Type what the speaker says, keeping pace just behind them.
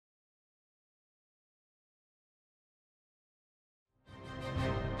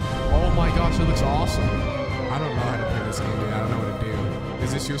it looks awesome. I don't know how to play this game, dude. I don't know what to do.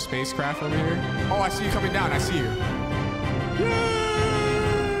 Is this your spacecraft over here? Oh, I see you coming down. I see you. Yay!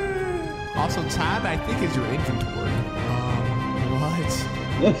 Also, tab, I think, is your inventory.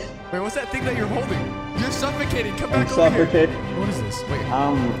 What? Wait, what's that thing that you're holding? You're suffocating. Come back over here. What is this? Wait.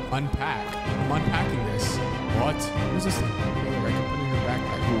 Unpack. I'm unpacking this. What? What is this thing? Wait, I can put it in your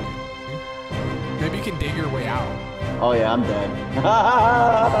backpack. Maybe you can dig your way out. Oh yeah, I'm dead.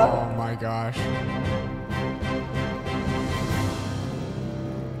 Oh my gosh.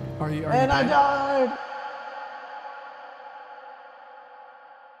 Are you I died.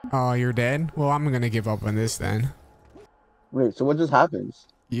 Oh, you're dead? Well, I'm gonna give up on this then. Wait, so what just happens?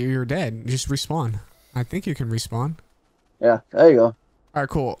 You're dead. Just respawn. I think you can respawn. Yeah, there you go. All right,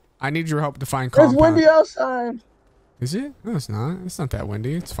 cool. I need your help to find compound. It's windy outside. Is it? No, it's not. It's not that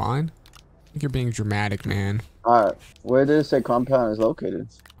windy. It's fine. I think you're being dramatic, man. All right, where did it say compound is located?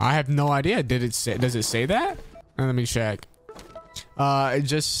 I have no idea. Did it say? Does it say that? Let me check. It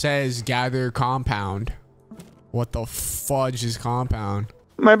just says gather compound. What the fudge is compound?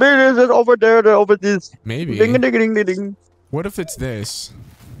 My business is over there, over this. Maybe. Ding ding ding ding ding. What if it's this?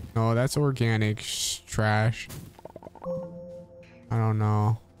 No, that's organic trash. I don't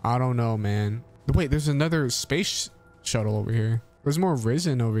know. I don't know, man. Wait, there's another space shuttle over here. There's more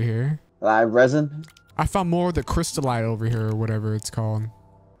resin over here. Live resin? I found more of the crystallite over here or whatever it's called.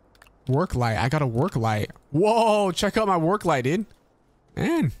 Work light. I got a work light. Whoa, check out my work light, dude.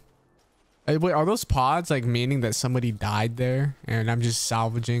 Man. Hey, wait, are those pods like meaning that somebody died there and I'm just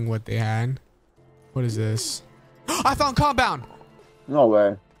salvaging what they had? What is this? I found compound. No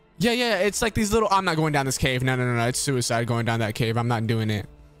way. Yeah, it's like these little, I'm not going down this cave. No, it's suicide going down that cave. I'm not doing it.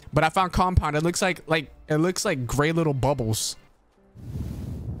 But I found compound. It looks like it looks like gray little bubbles.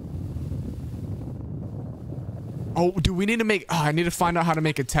 Oh, do we need to make, I need to find out how to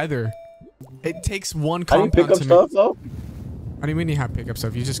make a tether. It takes one compound to make. How do you pick up stuff though? What do you mean you have to pick up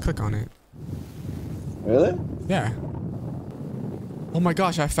stuff? You just click on it. Really? Yeah. Oh my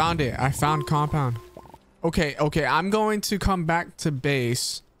gosh, I found it. I found compound. Okay, I'm going to come back to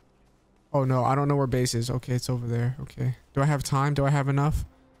base. Oh no, I don't know where base is. Okay, it's over there. Okay. Do I have time? Do I have enough?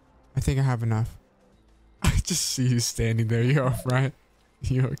 I think I have enough. I just see you standing there. You all right?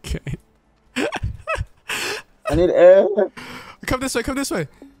 You okay? I need air. Come this way, come this way.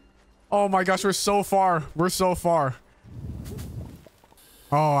 Oh my gosh, we're so far. We're so far.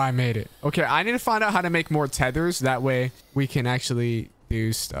 Oh, I made it. Okay, I need to find out how to make more tethers. That way we can actually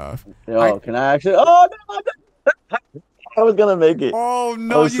do stuff. Yo, can I actually? Oh no! I was gonna make it. Oh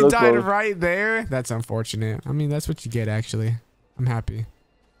no, you died close. right there. That's unfortunate. I mean, that's what you get actually. I'm happy.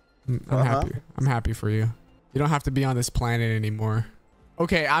 I'm happy. I'm happy for you. You don't have to be on this planet anymore.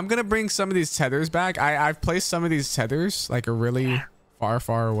 Okay, I'm gonna bring some of these tethers back. I've placed some of these tethers like a really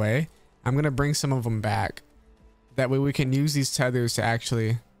far away. I'm gonna bring some of them back. That way we can use these tethers to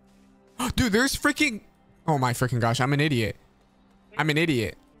actually. Dude, there's freaking. Oh my freaking gosh, I'm an idiot. I'm an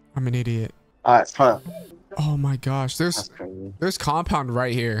idiot. I'm an idiot. Alright, oh my gosh, there's compound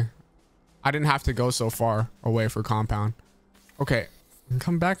right here. I didn't have to go so far away for compound. Okay,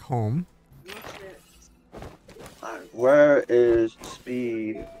 come back home. Where is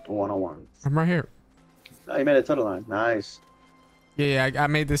speed 101? I'm right here. Oh, you made a tether line. Nice. Yeah, I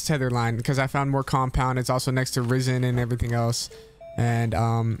made this tether line because I found more compound. It's also next to resin and everything else. And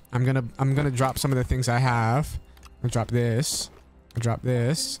I'm gonna drop some of the things I have. I'll drop this. I'll drop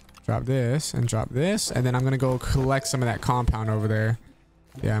this. Drop this and drop this. And then I'm gonna go collect some of that compound over there.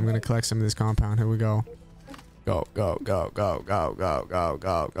 Yeah, I'm gonna collect some of this compound. Here we go. Go.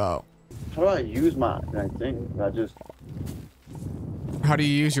 How do I use my thing? I just. How do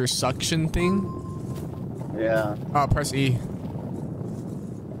you use your suction thing? Yeah. Oh, press E.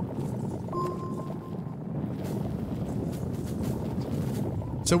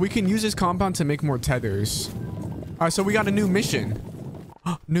 So we can use this compound to make more tethers. Alright, so we got a new mission.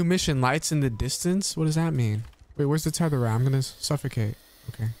 New mission, lights in the distance? What does that mean? Wait, where's the tether at? I'm gonna suffocate.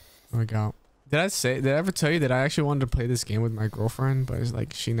 Okay, there we go. Did I ever tell you that I actually wanted to play this game with my girlfriend, but it's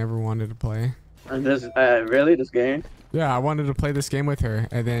like she never wanted to play? And this, really? This game? Yeah, I wanted to play this game with her,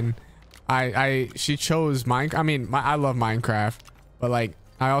 and then she chose Minecraft. I mean, I love Minecraft, but like,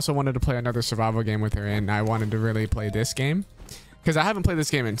 I also wanted to play another survival game with her, and I wanted to really play this game. Because I haven't played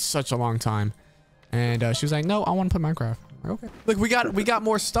this game in such a long time. And she was like, no, I want to play Minecraft. Like, okay. Look, we got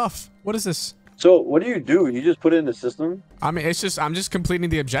more stuff. What is this? So what do? You just put it in the system? I mean, I'm just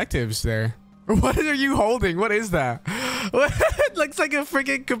completing the objectives there. What are you holding? What is that? It looks like a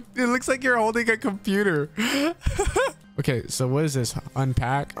freaking, it looks like you're holding a computer. Okay, so what is this?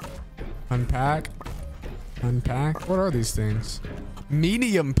 Unpack. What are these things?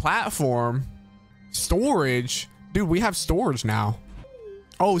 Medium platform. Storage? Dude, we have storage now.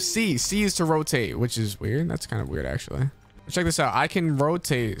 Oh, C. C is to rotate, which is weird. That's kind of weird, actually. Check this out. I can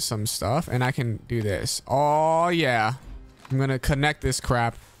rotate some stuff, and I can do this. Oh, yeah. I'm going to connect this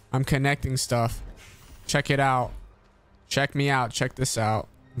crap. I'm connecting stuff. Check it out. Check me out. Check this out.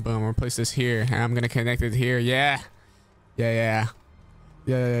 Boom. I'll place this here, and I'm going to connect it here. Yeah. Yeah.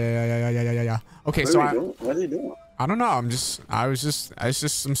 Okay, so what are you doing? I don't know. It's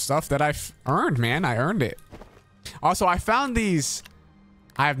just some stuff that I've earned, man. I earned it. Also, I found these.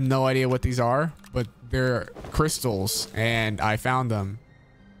 I have no idea what these are, but they're crystals, and I found them.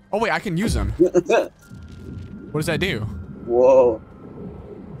 Oh, wait, I can use them. What does that do? Whoa.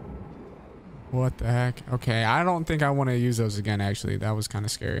 What the heck? Okay, I don't think I want to use those again, actually. That was kind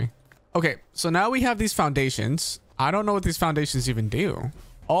of scary. Okay, so now we have these foundations. I don't know what these foundations even do.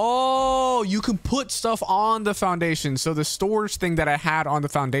 Oh, you can put stuff on the foundation. So the storage thing that I had on the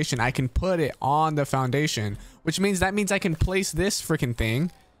foundation, I can put it on the foundation, which means I can place this freaking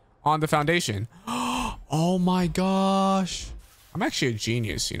thing on the foundation. Oh my gosh. I'm actually a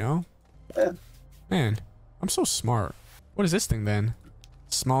genius, you know? Yeah. Man, I'm so smart. What is this thing then?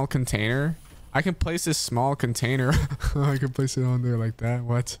 Small container? I can place this small container. I can place it on there like that.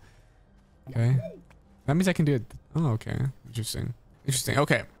 What? Okay. That means I can do it. Oh, okay. Interesting.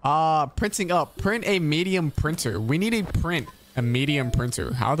 Okay. Printing up. Print a medium printer. We need a medium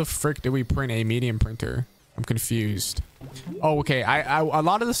printer. How the frick do we print a medium printer? I'm confused. Oh, okay. A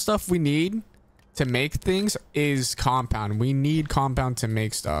lot of the stuff we need to make things is compound. We need compound to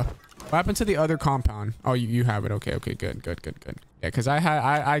make stuff. What happened to the other compound? Oh, you have it. Okay. Good. Yeah, because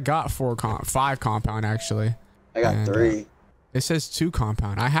I got 5 compound actually. I got 3. It says 2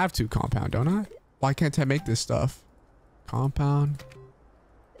 compound. I have 2 compound, don't I? Why can't I make this stuff? Compound.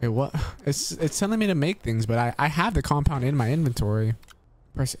 Wait, what? It's telling me to make things, but I have the compound in my inventory.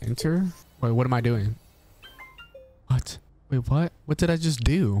 Press enter. Wait, what am I doing? What? Wait, what? What did I just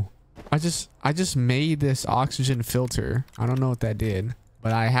do? I just made this oxygen filter. I don't know what that did,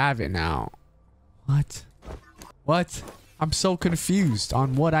 but I have it now. What? I'm so confused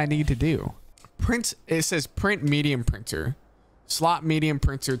on what I need to do. Print. It says print medium printer. Slot medium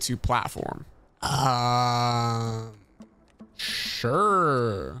printer to platform.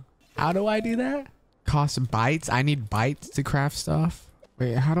 Sure. How do I do that? Cost bytes. I need bytes to craft stuff.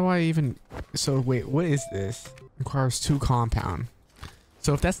 Wait, how do I even? So wait, what is this? Requires 2 compound.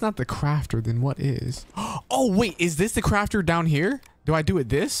 So if that's not the crafter, then what is? Oh wait, is this the crafter down here? Do I do it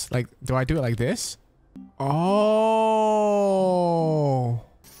this? Like, do I do it like this? Oh.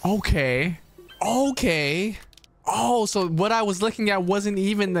 Okay. Oh, so what I was looking at wasn't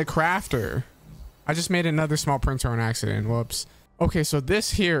even the crafter. I just made another small printer on accident. Whoops. Okay, so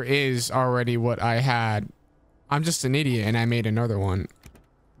this here is already what I had. I'm just an idiot and I made another one.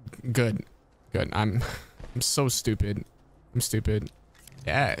 Good. I'm so stupid. I'm stupid.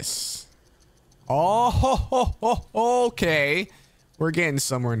 Yes. Oh, okay. We're getting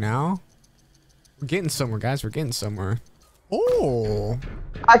somewhere now. We're getting somewhere, guys. We're getting somewhere. Oh.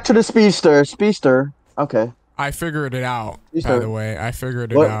 Back to the speedster. Okay. I figured it out, by the way. I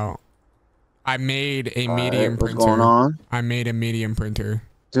figured it out. I made a medium printer. What's going on? I made a medium printer.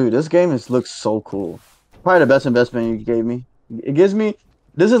 Dude, this game looks so cool. Probably the best investment you gave me. It gives me...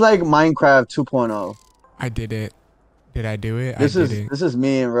 This is like Minecraft 2.0. I did it. Did I do it? This is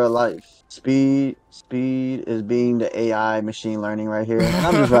me in real life. Speed is being the AI machine learning right here. And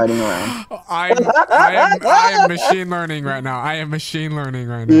I'm just riding around. I am machine learning right now. I am machine learning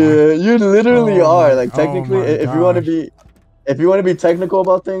right now. Yeah, you literally are. Like technically, if you want to be technical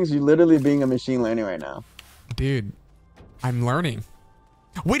about things, you're literally being a machine learning right now. Dude, I'm learning.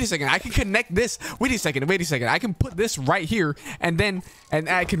 Wait a second, I can connect this. Wait a second. I can put this right here and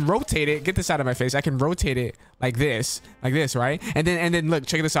I can rotate it. Get this out of my face. I can rotate it like this, right? And then look,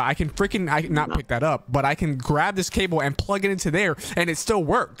 check this out. I can not pick that up, but I can grab this cable and plug it into there and it still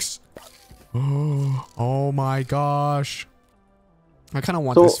works. Oh my gosh. I kind of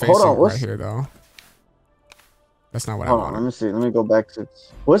want this facing right here though. That's not what I want. Hold on, let me see. Let me go back to...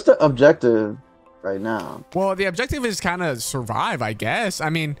 What's the objective right now? Well, the objective is kind of survive, I guess. I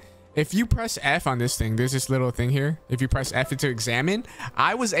mean, if you press F on this thing, there's this little thing here. If you press F to examine,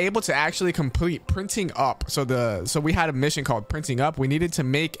 I was able to actually complete printing up. So we had a mission called printing up. We needed to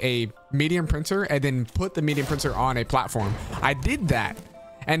make a medium printer and then put the medium printer on a platform. I did that.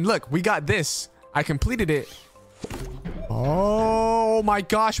 And look, we got this. I completed it. Oh my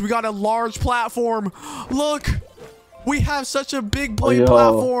gosh, we got a large platform. Look, we have such a big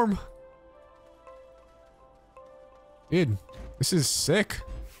platform. Dude, this is sick.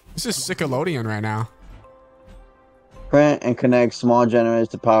 This is Sickalodian right now. Print and connect small generators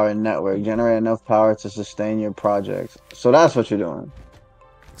to power a network. Generate enough power to sustain your projects. So that's what you're doing.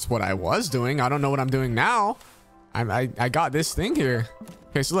 That's what I was doing. I don't know what I'm doing now. I got this thing here.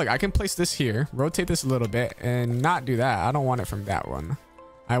 Okay, so look, I can place this here, rotate this a little bit, and not do that. I don't want it from that one.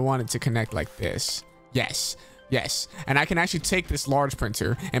 I want it to connect like this. Yes, yes. And I can actually take this large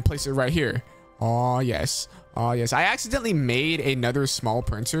printer and place it right here. Oh, yes. Oh, yes. I accidentally made another small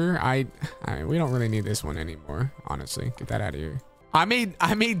printer. We don't really need this one anymore, honestly. Get that out of here. I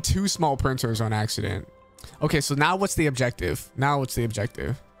made 2 small printers on accident. Okay, so now what's the objective?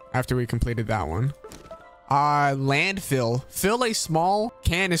 After we completed that one? Landfill. Fill a small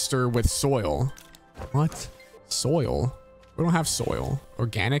canister with soil. What? Soil? We don't have soil.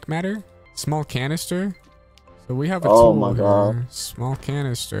 Organic matter? Small canister? So we have a tool. Oh my god. Here. Small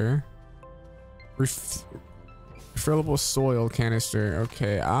canister. Refillable soil canister.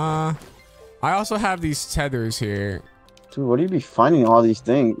 Okay. I also have these tethers here. Dude, what do you be finding all these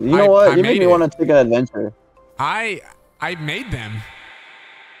things? You know what? You make me want to take an adventure. I made them.